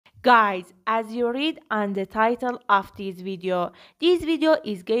Guys, as you read on the title of this video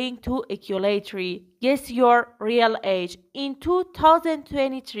is going to equalatory. Guess your real age in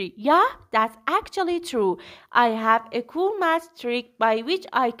 2023. Yeah, that's actually true. I have a cool math trick by which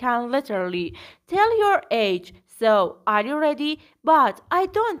I can literally tell your age. So, are you ready? But I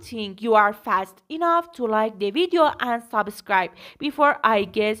don't think you are fast enough to like the video and subscribe before I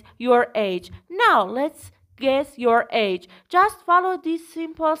guess your age. Now, let's guess your age. Just follow these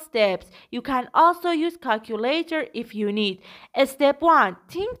simple steps. You can also use calculator if you need. Step 1.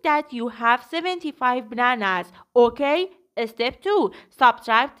 Think that you have 75 bananas. Okay? Step 2.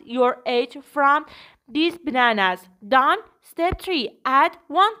 Subtract your age from these bananas. Done? Step 3. Add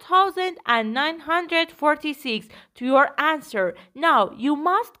 1946 to your answer. Now you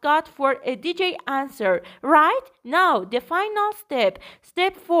must got for a DJ answer, right? Now the final step.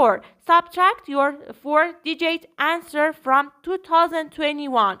 Step 4. Subtract your 4-digit answer from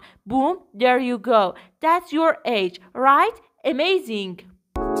 2021. Boom, there you go. That's your age, right? Amazing.